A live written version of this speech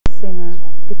singer,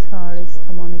 guitarist,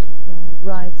 harmonica player,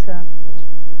 writer,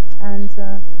 and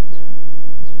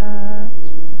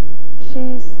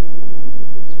she's,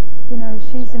 you know,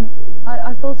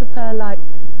 I thought of her like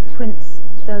Prince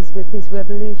does with his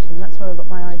Revolution. That's where I got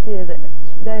my idea that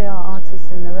they are artists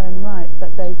in their own right,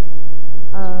 but they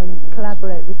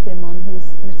collaborate with him on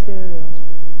his material,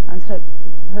 and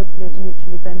hopefully it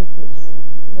mutually benefits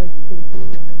both people.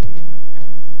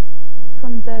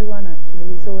 From day one, actually,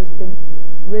 he's always been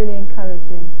really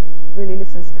encouraging, really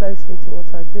listens closely to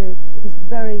what I do. He's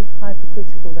very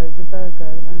hypercritical, though. He's a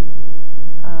Virgo, and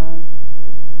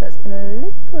that's been a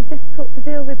little difficult to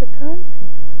deal with at times.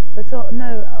 But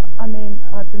no, I mean,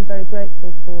 I've been very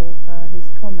grateful for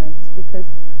his comments, because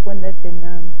when they've been,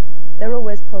 they're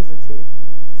always positive.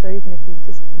 So even if he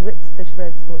just rips to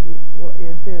shreds what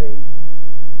you're doing,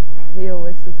 he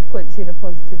always sort of points you in a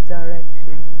positive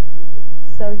direction.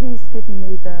 So he's given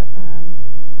me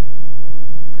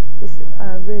this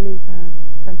really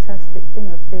fantastic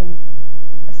thing of being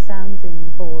a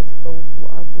sounding board for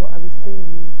what I was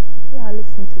doing. Yeah, I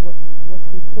listened to what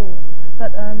he thought.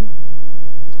 But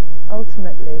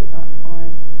ultimately,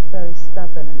 I'm very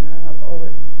stubborn, and I've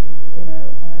always, you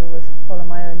know, I always follow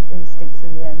my own instincts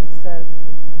in the end. So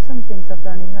some things I've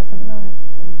done he hasn't liked,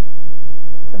 and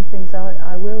some things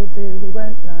I will do he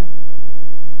won't like.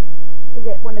 Is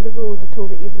it one of the rules at all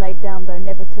that you've laid down, though,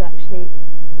 never to actually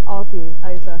argue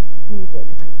over music?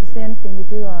 It's the only thing we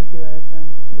do argue over.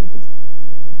 We just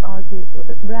argue,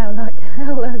 row like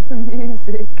hell over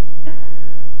music.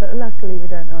 But luckily we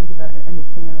don't argue about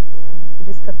anything else. We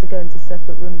just have to go into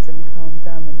separate rooms and calm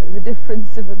down when there's a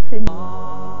difference of opinion.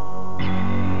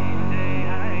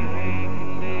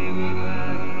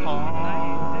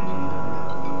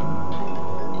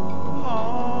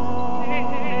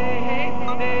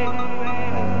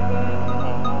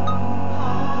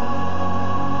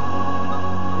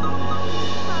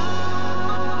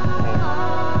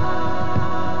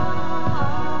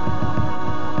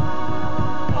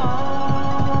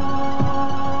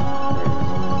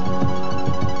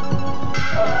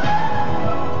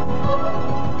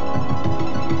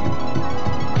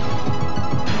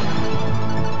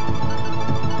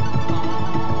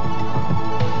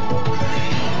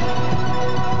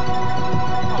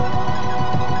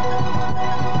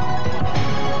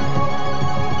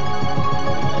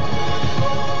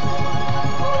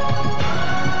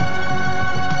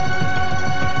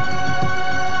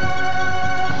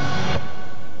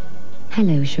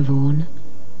 Hello, Siobhan.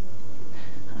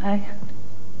 Hi.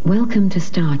 Welcome to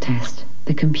Star Test,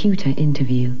 the computer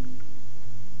interview.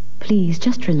 Please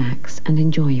just relax and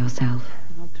enjoy yourself.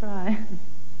 I'll try.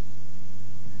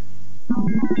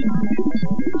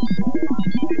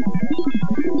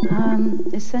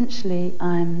 Essentially,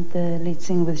 I'm the lead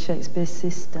singer with Shakespears'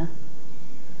 sister.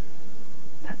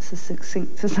 That's as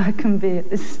succinct as I can be at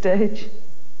this stage.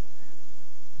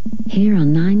 Here are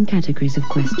 9 categories of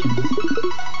questions.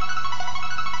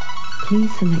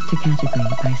 Please select a category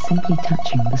by simply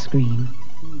touching the screen.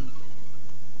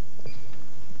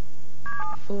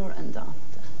 Before and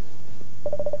after.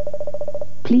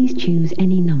 Please choose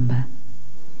any number.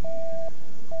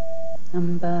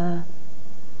 Number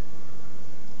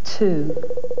 2.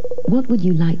 What would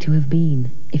you like to have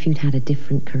been if you'd had a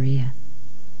different career?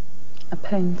 A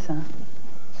painter.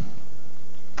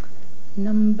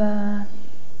 Number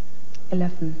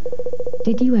 11.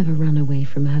 Did you ever run away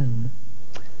from home?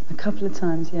 A couple of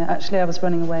times, yeah. Actually, I was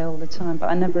running away all the time, but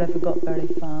I never ever got very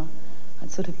far. I'd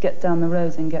sort of get down the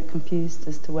road and get confused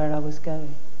as to where I was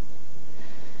going.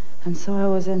 And so I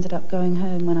always ended up going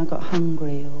home when I got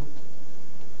hungry or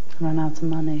ran out of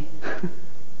money,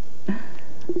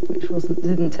 which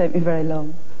didn't take me very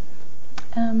long.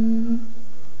 Number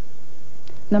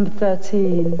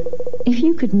 13. If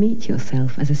you could meet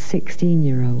yourself as a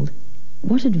 16-year-old,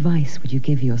 what advice would you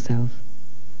give yourself?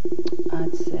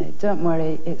 I'd say, don't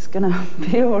worry, it's gonna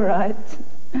be all right.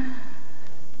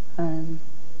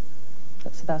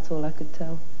 That's about all I could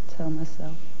tell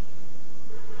myself.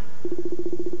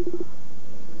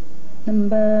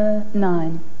 Number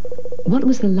 9. What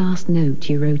was the last note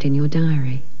you wrote in your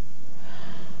diary?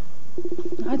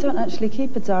 I don't actually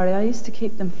keep a diary. I used to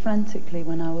keep them frantically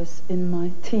when I was in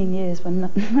my teen years, when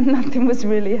nothing was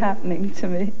really happening to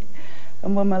me.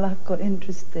 And when my life got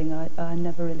interesting, I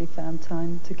never really found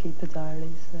time to keep a diary.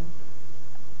 So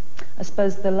I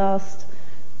suppose the last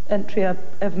entry I've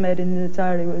ever made in the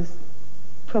diary was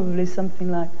probably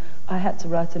something like, I had to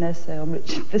write an essay on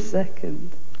Richard II,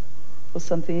 or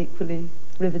something equally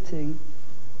riveting.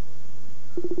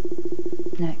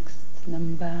 Next,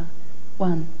 number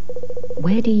 1.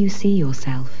 Where do you see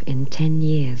yourself in 10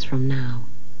 years from now?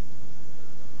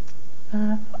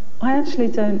 actually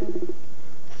don't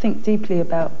think deeply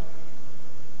about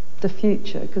the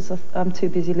future because I'm too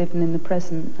busy living in the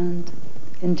present and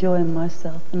enjoying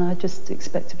myself, and I just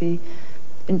expect to be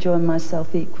enjoying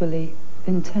myself equally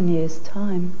in 10 years'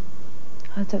 time.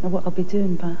 I don't know what I'll be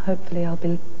doing, but hopefully I'll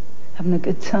be having a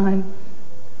good time.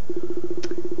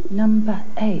 Number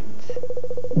 8.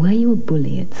 Were you a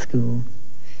bully at school?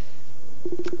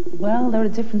 Well, there are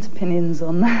different opinions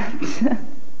on that.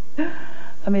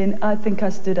 I mean, I think I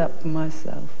stood up for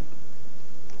myself.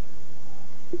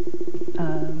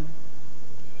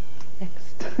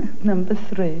 Next, number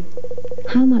 3.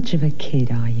 How much of a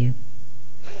kid are you?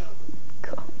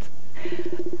 God.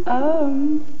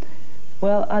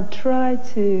 Well, I try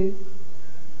to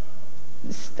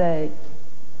stay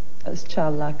as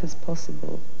childlike as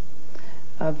possible.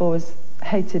 I've always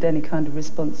hated any kind of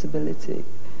responsibility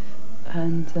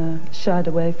and shied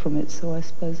away from it, so I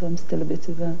suppose I'm still a bit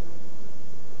of a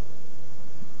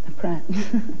prat.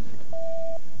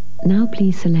 Now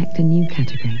please select a new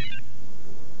category.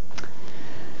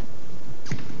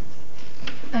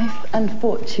 Life and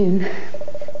fortune.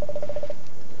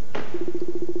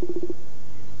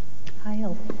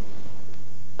 Hail.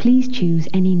 Please choose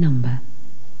any number.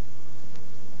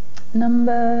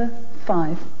 Number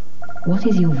 5. What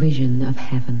is your vision of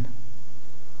heaven?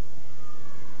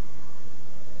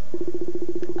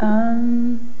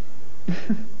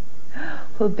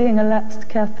 Well, being a lapsed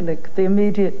Catholic, the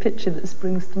immediate picture that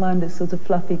springs to mind is sort of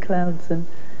fluffy clouds and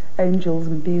angels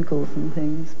and bugles and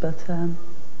things, but I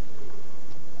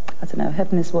don't know,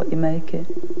 heaven is what you make it.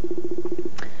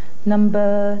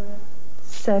 Number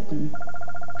 7.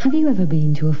 Have you ever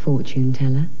been to a fortune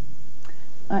teller?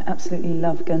 I absolutely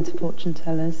love going to fortune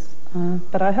tellers,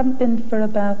 but I haven't been for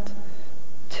about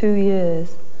 2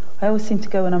 years. I always seem to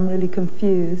go when I'm really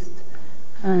confused,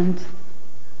 and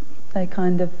they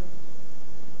kind of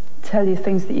tell you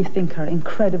things that you think are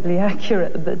incredibly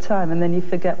accurate at the time, and then you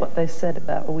forget what they said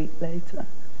about a week later.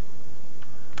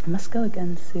 I must go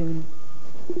again soon.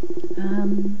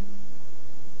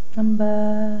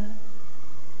 Number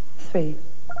 3.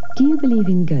 Do you believe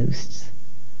in ghosts?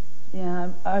 Yeah,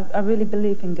 I really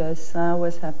believe in ghosts. I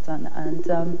always have done, and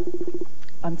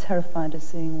I'm terrified of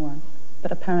seeing one.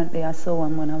 But apparently I saw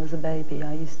one when I was a baby.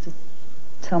 I used to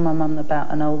tell my mum about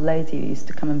an old lady who used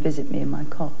to come and visit me in my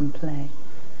cot and play.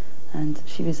 And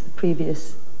she was the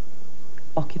previous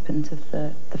occupant of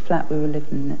the flat we were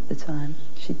living in at the time.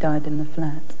 She died in the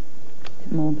flat. A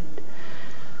bit morbid.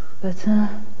 But,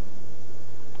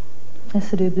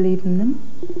 yes, I do believe in them.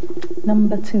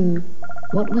 Number 2.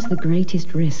 What was the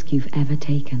greatest risk you've ever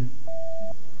taken?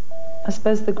 I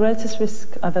suppose the greatest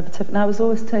risk I've ever taken... I was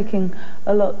always taking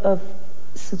a lot of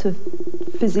sort of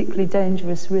physically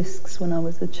dangerous risks when I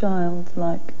was a child,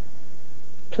 like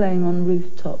playing on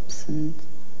rooftops and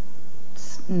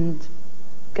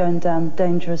going down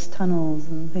dangerous tunnels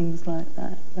and things like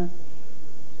that. But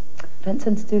I don't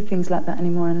tend to do things like that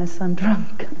anymore unless I'm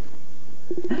drunk.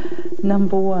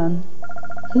 Number 1.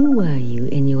 Who were you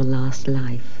in your last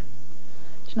life?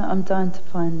 Do you know, I'm dying to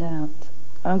find out.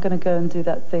 I'm going to go and do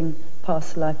that thing,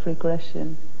 past life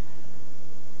regression.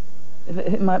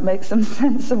 It might make some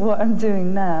sense of what I'm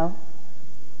doing now.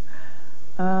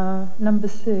 Number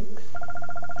 6.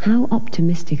 How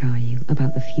optimistic are you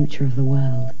about the future of the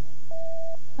world?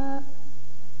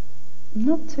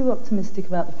 Not too optimistic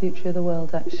about the future of the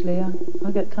world, actually.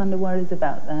 I get kind of worried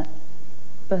about that.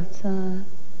 But, I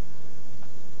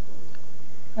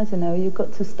don't know, you've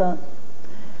got to start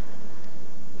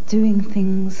doing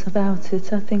things about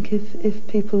it. I think if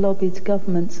people lobbied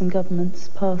governments and governments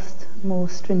passed more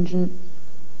stringent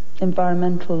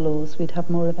environmental laws, we'd have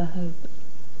more of a hope.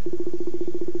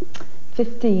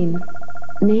 15.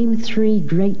 Name 3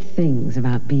 great things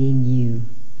about being you.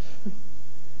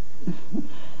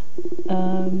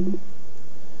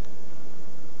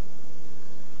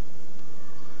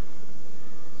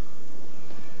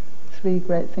 3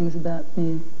 great things about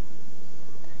me.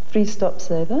 3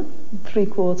 stops over,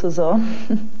 3/4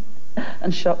 on,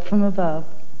 and shot from above.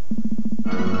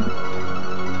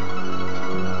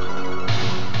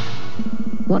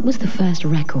 What was the first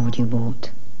record you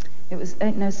bought? It was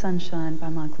Ain't No Sunshine by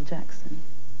Michael Jackson.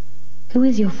 Who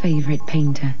is your favourite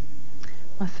painter?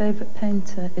 My favourite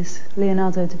painter is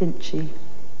Leonardo da Vinci.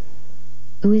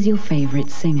 Who is your favourite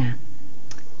singer?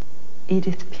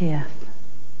 Edith Piaf.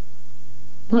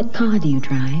 What car do you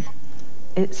drive?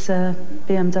 It's a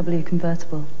BMW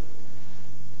convertible.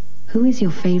 Who is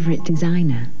your favourite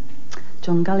designer?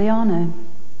 John Galliano.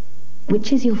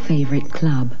 Which is your favourite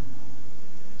club?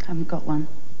 I haven't got one.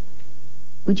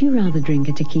 Would you rather drink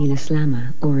a tequila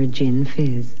slammer or a gin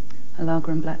fizz? A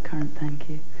lager and blackcurrant, thank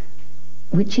you.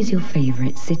 Which is your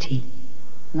favourite city?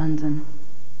 London.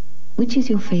 Which is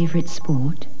your favourite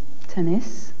sport?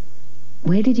 Tennis.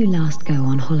 Where did you last go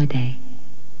on holiday?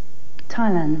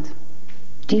 Thailand.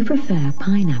 Do you prefer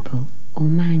pineapple or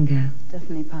mango?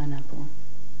 Definitely pineapple.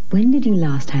 When did you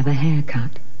last have a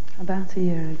haircut? About a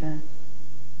year ago.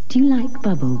 Do you like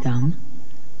bubble gum?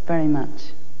 Very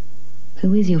much.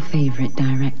 Who is your favourite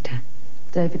director?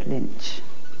 David Lynch.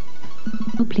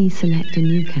 Now please select a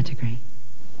new category.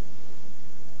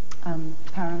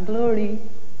 Power and Glory.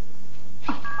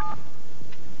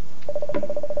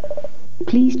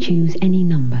 Please choose any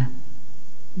number.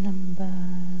 Number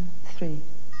 3.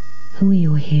 Who are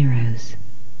your heroes?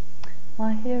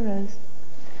 My heroes.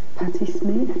 Patti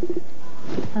Smith.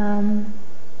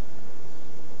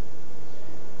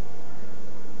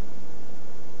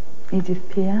 Edith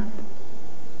Piaf.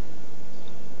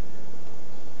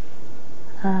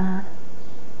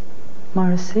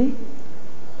 Morrissey.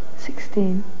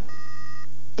 16.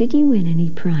 Did you win any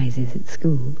prizes at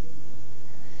school?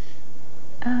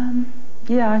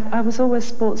 Yeah, I was always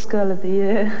Sports Girl of the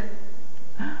Year.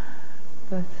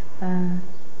 But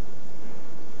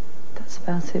that's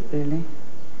about it, really.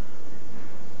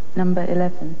 Number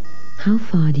 11. How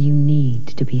far do you need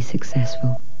to be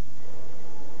successful?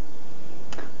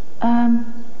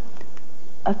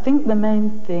 I think the main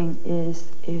thing is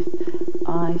if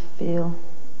I feel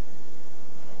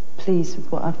pleased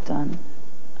with what I've done.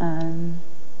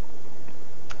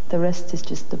 The rest is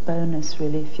just a bonus,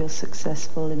 really, if you're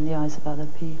successful in the eyes of other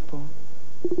people.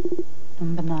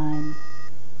 Number 9.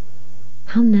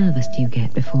 How nervous do you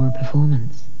get before a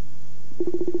performance?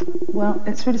 Well,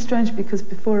 it's really strange because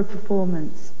before a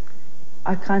performance,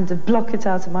 I kind of block it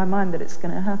out of my mind that it's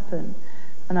going to happen,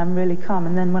 and I'm really calm.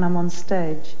 And then when I'm on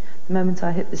stage, the moment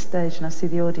I hit the stage and I see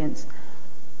the audience,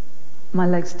 my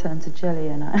legs turn to jelly,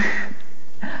 and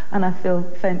I feel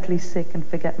faintly sick and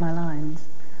forget my lines.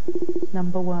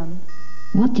 Number 1.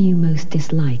 What do you most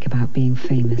dislike about being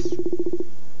famous?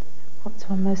 What do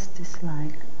I most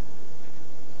dislike?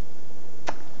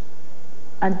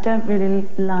 I don't really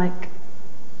like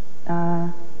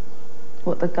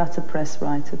what the gutter press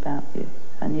write about you,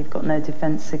 and you've got no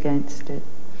defence against it.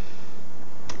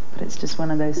 But it's just one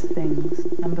of those things.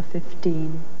 Number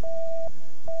 15.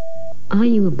 Are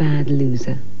you a bad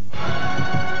loser?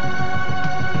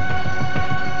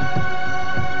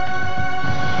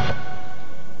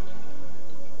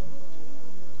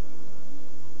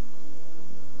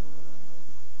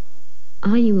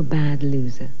 Are you a bad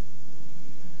loser?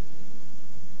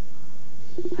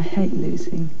 I hate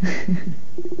losing.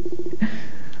 I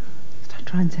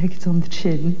try and take it on the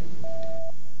chin.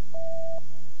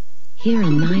 Here are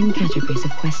 9 categories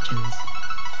of questions.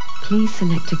 Please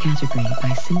select a category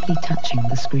by simply touching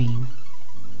the screen.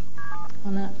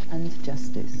 Honour and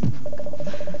justice.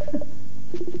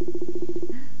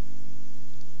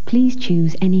 Please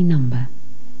choose any number.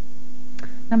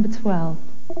 Number 12.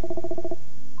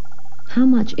 How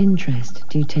much interest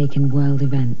do you take in world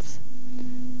events?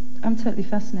 I'm totally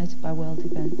fascinated by world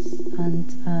events,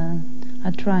 and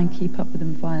I try and keep up with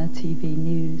them via TV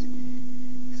news.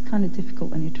 It's kind of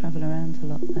difficult when you travel around a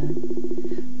lot, though.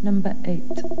 Number 8.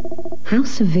 How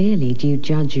severely do you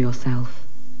judge yourself?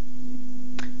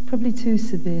 Probably too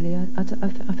severely. I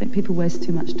think people waste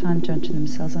too much time judging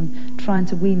themselves. I'm trying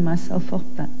to wean myself off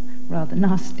that rather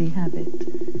nasty habit.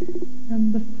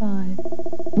 Number 5.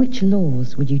 Which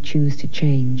laws would you choose to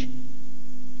change?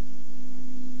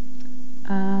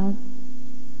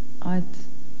 I'd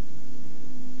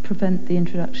prevent the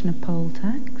introduction of poll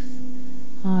tax.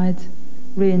 I'd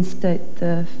reinstate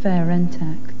the Fair Rent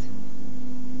Act.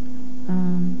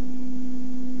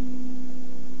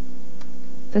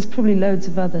 There's probably loads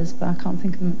of others, but I can't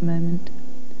think of them at the moment.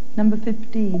 Number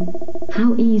 15.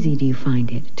 How easy do you find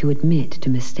it to admit to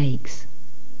mistakes?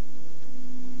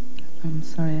 I'm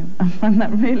sorry, I find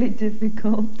that really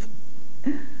difficult.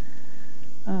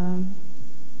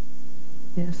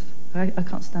 Yes, I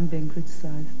can't stand being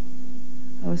criticised.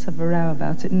 I always have a row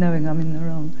about it, knowing I'm in the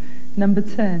wrong. Number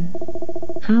 10.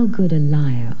 How good a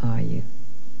liar are you?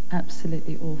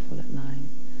 Absolutely awful at lying.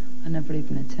 I never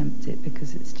even attempt it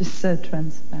because it's just so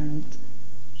transparent.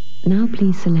 Now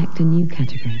please select a new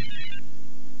category.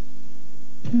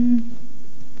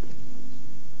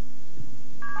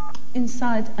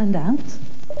 Inside and out.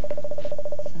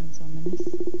 Sounds ominous.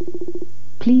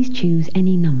 Please choose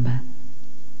any number.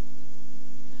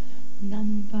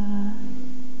 Number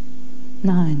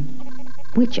 9.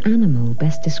 Which animal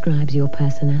best describes your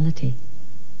personality?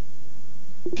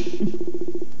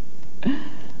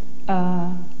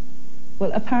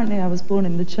 Well, apparently I was born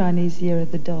in the Chinese year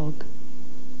of the dog,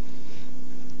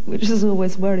 which has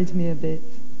always worried me a bit.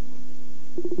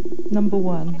 Number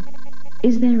 1.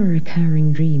 Is there a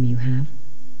recurring dream you have?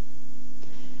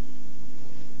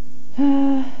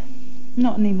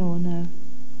 Not anymore, no.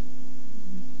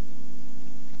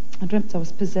 I dreamt I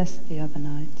was possessed the other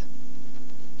night,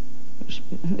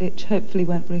 which hopefully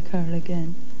won't recur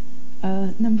again.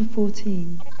 Number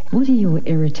 14. What are your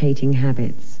irritating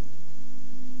habits?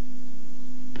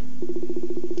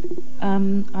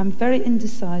 I'm very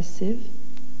indecisive.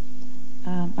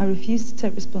 I refuse to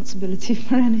take responsibility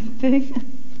for anything.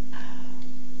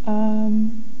 I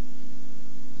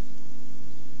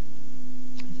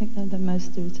think they're the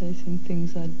most irritating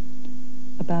things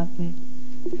about me.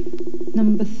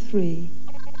 Number 3.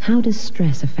 How does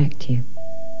stress affect you?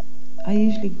 I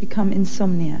usually become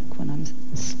insomniac when I'm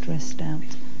stressed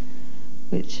out,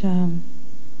 which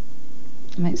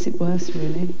makes it worse,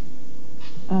 really.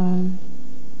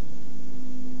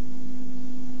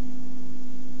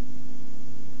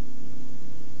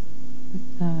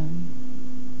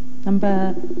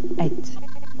 Number 8.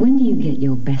 When do you get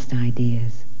your best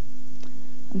ideas?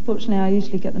 Unfortunately, I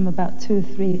usually get them about 2 or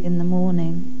 3 in the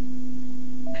morning.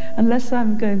 Unless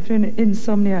I'm going through an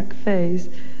insomniac phase,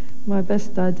 my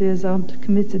best ideas aren't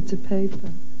committed to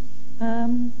paper.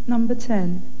 Number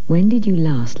 10. When did you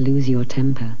last lose your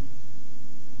temper?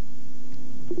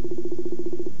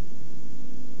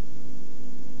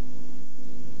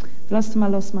 The last time I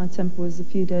lost my temper was a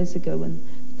few days ago when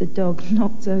the dog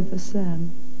knocked over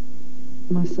Sam,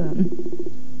 my son.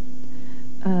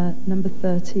 Number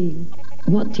 13.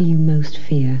 What do you most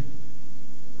fear?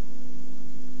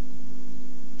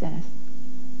 Death.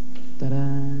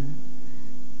 Ta-da.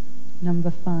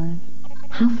 Number 5.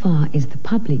 How far is the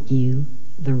public you,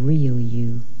 the real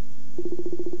you?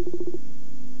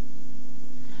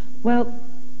 Well,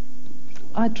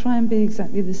 I try and be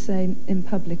exactly the same in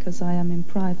public as I am in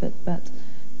private, but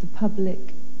the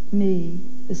public me,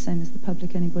 the same as the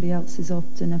public anybody else, is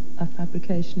often a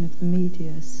fabrication of the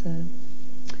media, so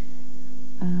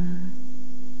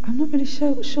I'm not really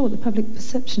sure what the public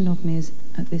perception of me is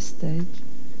at this stage.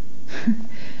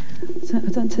 So I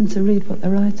don't tend to read what they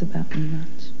write about me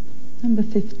much. Number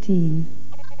 15.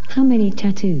 How many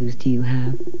tattoos do you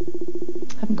have?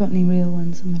 Haven't got any real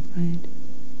ones, I'm afraid.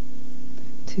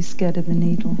 Too scared of the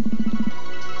needle.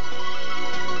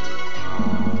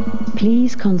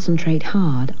 Please concentrate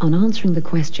hard on answering the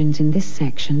questions in this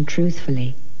section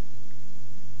truthfully.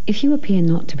 If you appear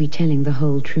not to be telling the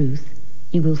whole truth,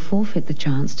 you will forfeit the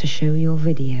chance to show your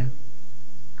video.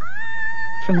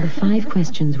 From the 5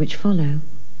 questions which follow,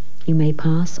 you may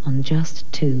pass on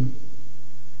just 2.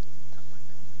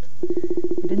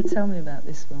 You didn't tell me about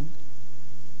this one.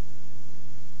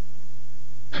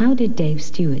 How did Dave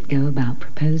Stewart go about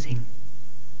proposing?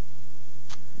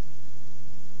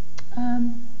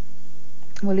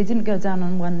 Well, he didn't go down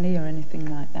on one knee or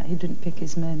anything like that. He didn't pick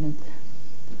his moment.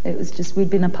 It was just, we'd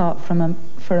been apart for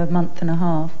a month and a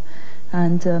half,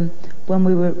 and when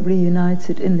we were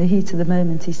reunited, in the heat of the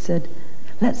moment, he said,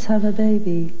 "Let's have a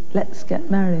baby, let's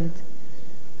get married."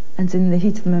 And in the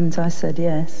heat of the moment, I said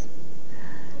yes,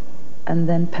 and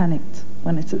then panicked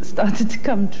when it had started to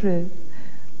come true.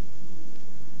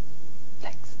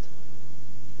 Next.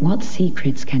 What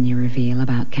secrets can you reveal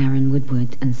about Karen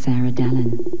Woodward and Sarah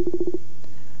Dallin?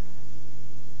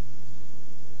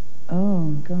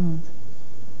 Oh, God.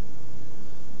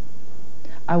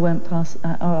 I won't pass,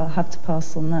 I'll have to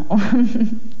pass on that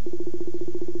one.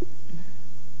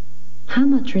 How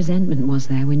much resentment was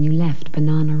there when you left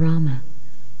Bananarama?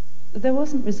 There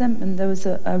wasn't resentment, there was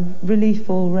a relief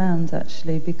all round,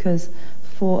 actually, because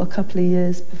for a couple of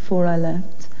years before I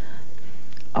left,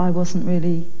 I wasn't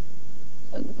really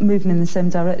moving in the same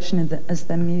direction as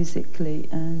them musically,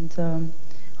 and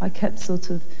I kept sort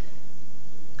of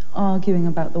arguing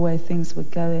about the way things were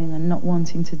going and not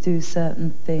wanting to do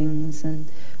certain things and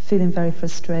feeling very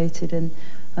frustrated, and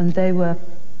they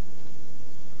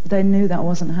knew that I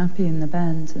wasn't happy in the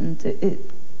band, and it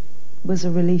was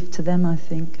a relief to them, I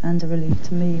think, and a relief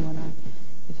to me when I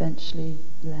eventually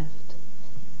left.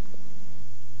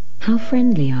 How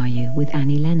friendly are you with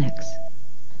Annie Lennox?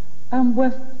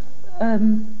 We're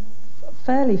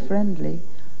fairly friendly,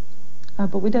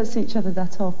 but we don't see each other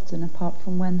that often, apart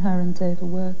from when her and Dave are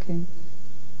working.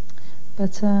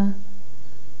 But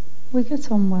we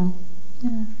get on well,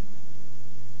 yeah.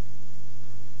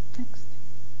 Next.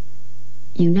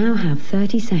 You now have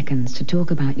 30 seconds to talk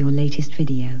about your latest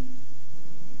video.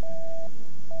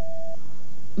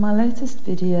 My latest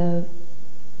video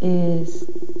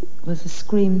was a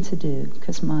Scream to do,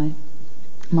 because my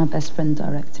best friend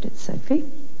directed it, Sophie.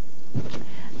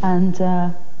 And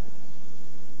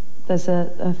there's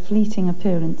a fleeting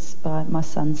appearance by my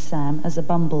son Sam as a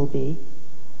bumblebee.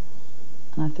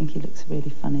 and I think he looks really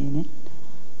funny in it.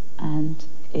 And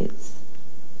it's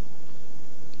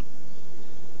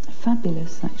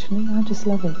fabulous, actually. I just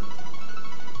love it.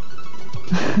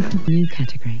 New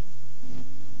category.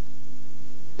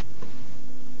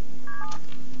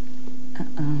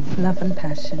 Love and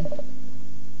passion.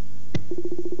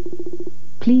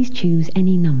 Please choose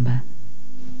any number.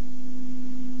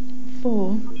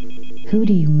 4. Who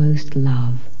do you most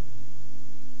love?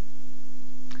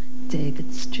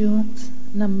 David Stewart,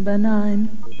 number 9.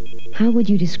 How would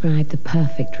you describe the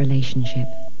perfect relationship?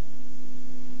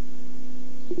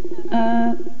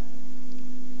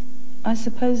 I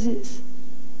suppose it's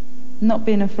not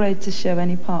being afraid to show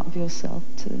any part of yourself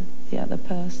to the other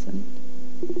person.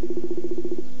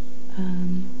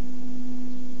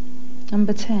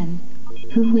 Number 10.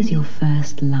 Who was your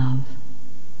first love?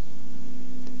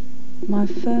 My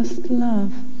first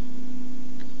love.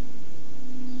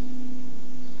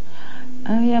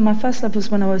 Oh yeah, my first love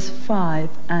was when I was 5,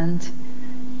 and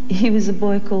he was a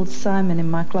boy called Simon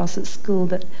in my class at school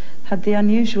that had the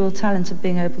unusual talent of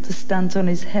being able to stand on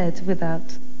his head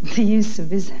without the use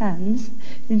of his hands.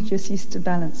 He just used to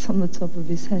balance on the top of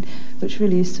his head, which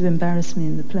really used to embarrass me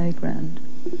in the playground.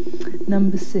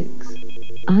 Number 6.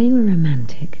 Are you a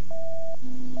romantic?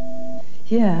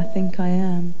 Yeah, I think I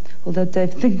am, although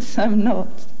Dave thinks I'm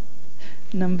not.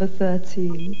 Number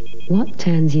 13. What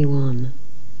turns you on?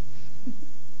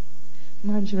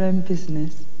 Mind your own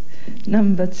business.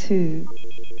 Number 2.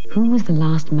 Who was the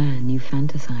last man you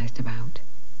fantasized about?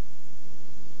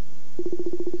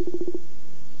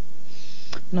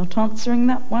 Not answering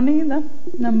that one either.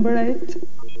 Number 8.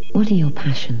 What are your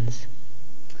passions?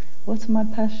 What are my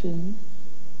passions?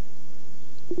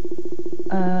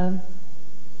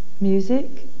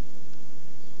 Music,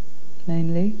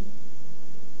 mainly.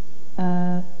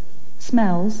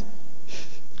 Smells.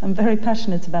 I'm very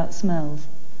passionate about smells.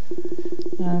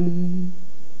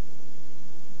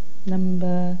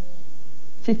 Number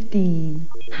 15.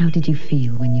 How did you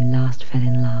feel when you last fell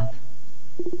in love?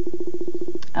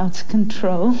 Out of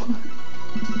control.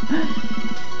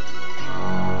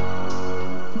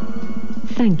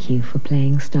 Thank you for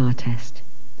playing Star Test.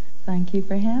 Thank you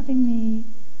for having me.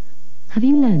 Have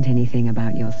you learned anything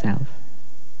about yourself?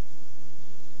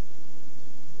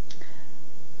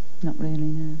 Not really,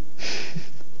 no.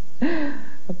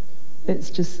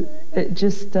 It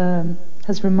just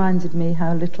has reminded me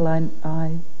how little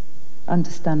I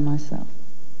understand myself.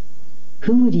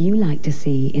 Who would you like to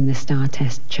see in the Star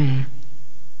Test chair?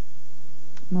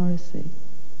 Morrissey.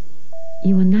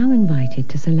 You are now invited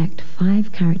to select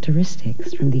 5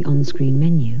 characteristics from the on-screen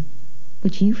menu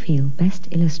which you feel best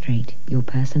illustrate your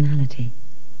personality.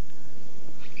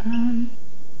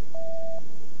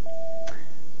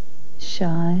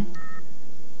 Shy.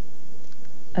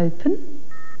 Open.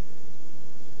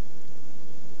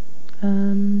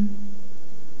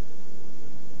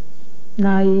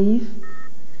 Naive.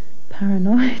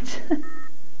 Paranoid.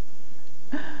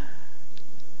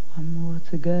 One more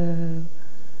to go.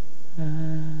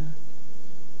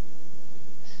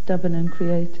 Stubborn and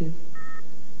creative.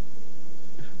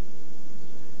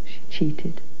 She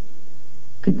cheated.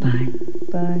 Goodbye.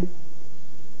 Bye.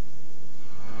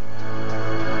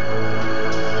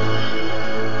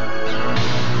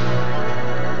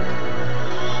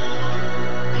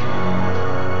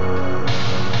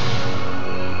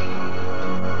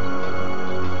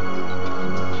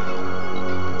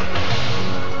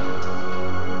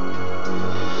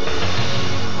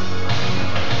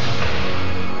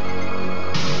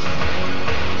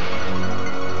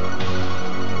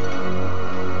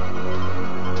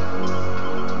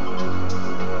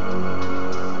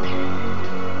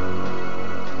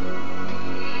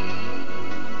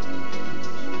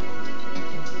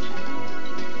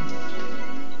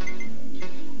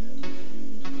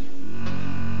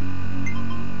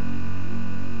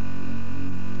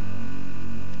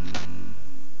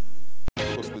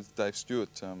 Dave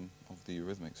Stewart of the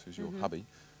Eurythmics, who's your hubby.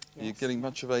 Yes. Are you getting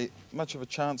much of a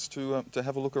chance to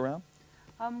have a look around?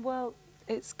 Well,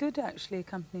 it's good actually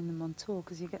accompanying them on tour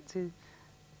because you get to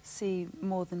see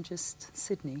more than just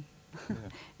Sydney. Yeah.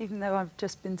 Even though I've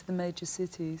just been to the major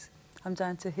cities, I'm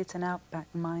down to hit an outback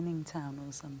mining town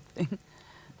or something.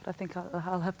 But I think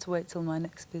I'll have to wait till my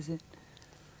next visit.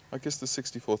 I guess the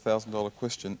 $64,000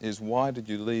 question is, why did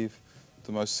you leave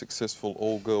the most successful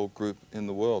all-girl group in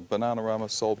the world? Bananarama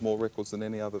sold more records than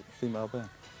any other female band.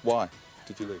 Why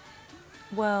did you leave?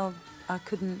 Well, I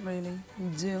couldn't really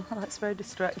do... Oh, that's very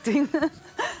distracting.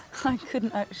 I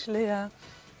couldn't actually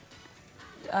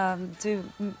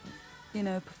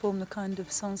perform the kind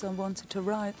of songs I wanted to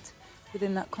write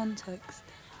within that context.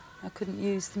 I couldn't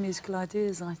use the musical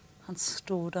ideas I had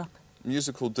stored up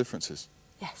Musical differences.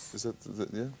 Yes. Is that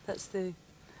yeah? That's the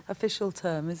official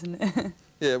term, isn't it?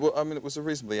 Yeah, well, I mean, it was a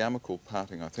reasonably amicable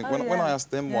parting, I think. Oh, When I yeah. asked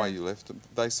them why you left,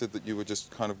 they said that you were just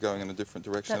kind of going in a different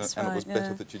direction, That's and right, it was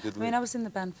better that you did leave. I mean, I was in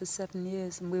the band for 7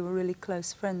 years and we were really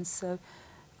close friends, so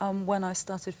when I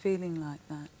started feeling like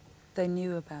that, they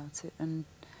knew about it and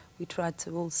we tried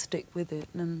to all stick with it,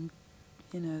 and,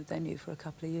 you know, they knew for a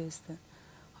couple of years that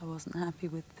I wasn't happy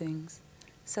with things.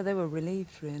 So they were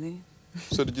relieved, really.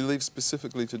 So did you leave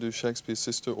specifically to do Shakespears'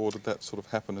 Sister, or did that sort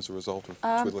of happen as a result of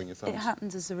twiddling your thumbs? It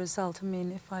happened as a result. I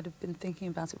mean, if I'd have been thinking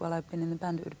about it while I'd been in the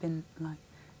band, it would have been like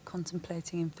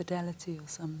contemplating infidelity or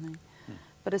something.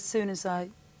 But as soon as I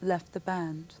left the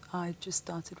band, I just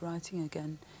started writing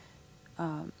again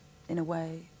in a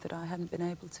way that I hadn't been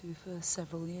able to for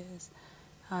several years.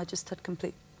 I just had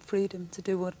complete freedom to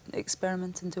do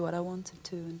experiment and do what I wanted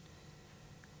to,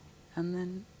 and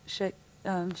then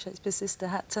Shakespears' Sister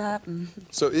had to happen.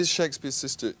 So is Shakespears'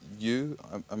 Sister you?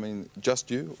 I mean, just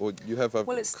you, or you have a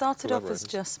Well, it started off as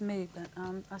just me, but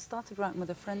I started writing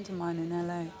with a friend of mine in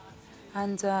LA,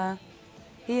 and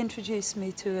he introduced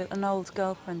me to an old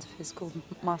girlfriend of his called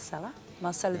Marcella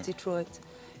Detroit,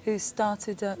 who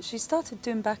started, she started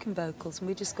doing backing vocals, and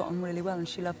we just got on really well, and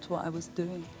she loved what I was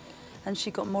doing. And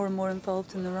she got more and more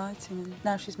involved in the writing, and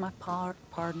now she's my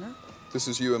partner. This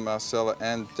is you and Marcella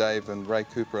and Dave and Ray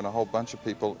Cooper and a whole bunch of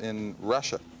people in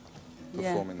Russia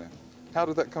performing there. How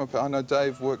did that come about? I know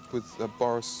Dave worked with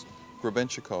Boris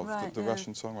Grebenshchikov, the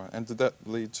Russian songwriter, and did that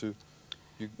lead to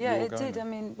you? Yeah, it did. I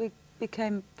mean, we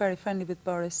became very friendly with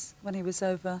Boris when he was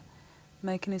over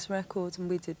making his records, and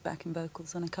we did backing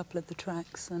vocals on a couple of the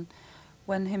tracks. And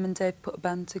when him and Dave put a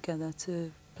band together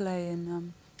to play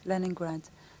in Leningrad,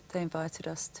 they invited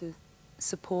us to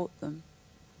support them,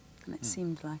 and it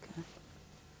seemed like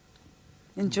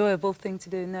a enjoyable thing to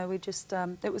do. No, we just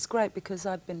it was great because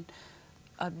I'd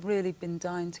really been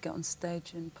dying to get on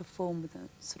stage and perform with a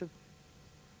sort of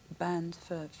band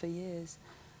for years,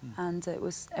 and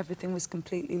everything was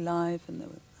completely live, and there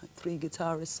were like 3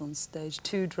 guitarists on stage,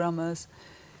 2 drummers.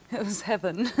 It was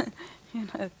heaven. You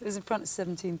know, it was in front of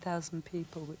 17,000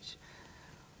 people, which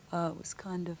was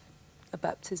kind of a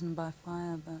baptism by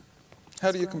fire. But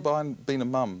how do you combine being a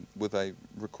mum with a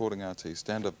recording artiste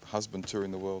and a husband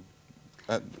touring the world?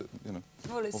 You know.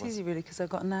 Well, it's easy really because I've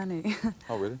got a nanny.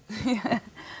 Oh, really? Yeah.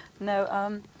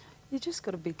 No, you just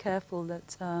got to be careful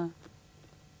that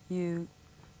you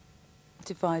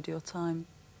divide your time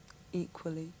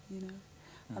equally. You know,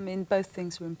 I mean, both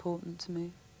things are important to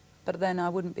me, but then I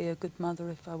wouldn't be a good mother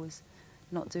if I was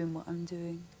not doing what I'm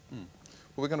doing.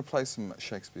 Well, we're going to play some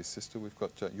Shakespears' Sister. We've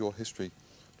got your history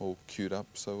all queued up,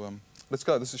 so let's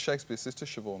go. This is Shakespears' Sister,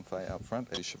 Siobhan Fahey out front.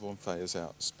 Siobhan Fahey is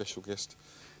our special guest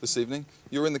this evening.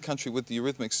 You're in the country with the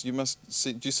Eurythmics. You must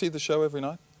see. Do you see the show every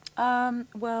night?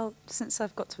 Well, since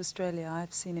I've got to Australia,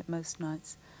 I've seen it most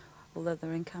nights, although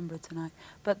they're in Canberra tonight.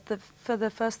 But for the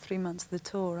first 3 months of the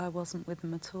tour, I wasn't with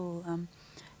them at all.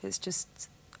 It's just,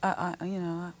 you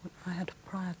know, I had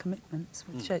prior commitments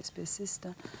with Shakespears'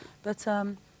 Sister, but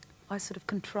I sort of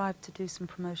contrived to do some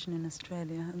promotion in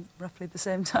Australia, and roughly the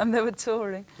same time they were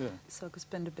touring, so I could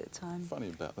spend a bit of time. Funny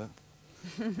about that.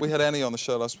 We had Annie on the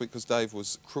show last week because Dave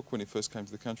was crook when he first came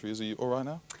to the country. Is he all right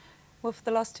now? Well, for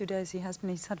the last 2 days he has been.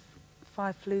 He's had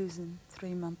 5 flus in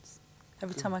 3 months.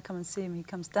 Every time I come and see him, he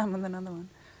comes down with another one.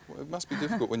 Well, it must be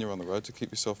difficult when you're on the road to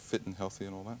keep yourself fit and healthy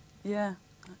and all that. Yeah,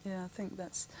 I think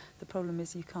that's the problem,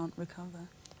 is you can't recover.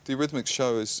 The Eurythmics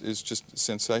show is just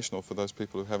sensational for those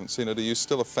people who haven't seen it. Are you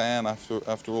still a fan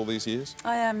after all these years?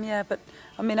 I am, yeah, but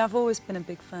I mean, I've always been a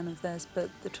big fan of theirs,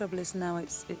 but the trouble is now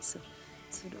it's sort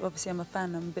of, obviously I'm a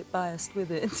fan, I'm a bit biased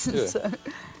with it. Yeah. So.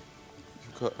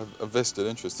 You've got a vested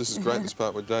interest. This is great, this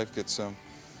part where Dave gets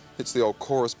hits the old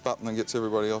chorus button and gets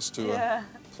everybody else to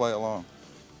play along.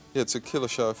 Yeah, it's a killer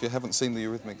show. If you haven't seen the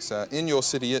Eurythmics in your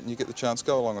city yet and you get the chance,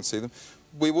 go along and see them.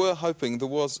 We were hoping, there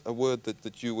was a word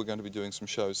that you were going to be doing some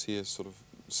shows here sort of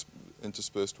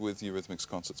interspersed with Eurythmics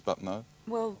concerts, but no.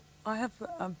 Well, I have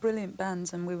brilliant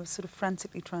bands, and we were sort of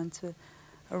frantically trying to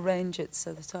arrange it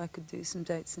so that I could do some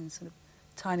dates in sort of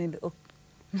tiny little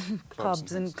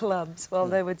pubs and clubs while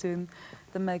they were doing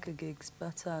the mega gigs,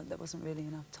 but there wasn't really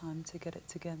enough time to get it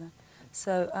together.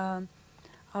 So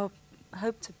I'll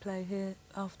hope to play here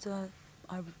after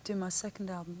I do my 2nd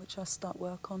album, which I'll start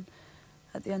work on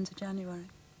at the end of January.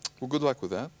 Well, good luck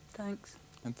with that. Thanks.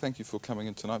 And thank you for coming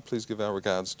in tonight. Please give our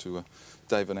regards to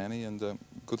Dave and Annie, and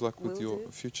good luck with your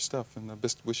future stuff, and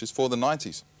best wishes for the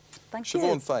 90s. Thank you.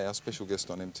 Siobhan Fahey, our special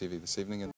guest on MTV this evening.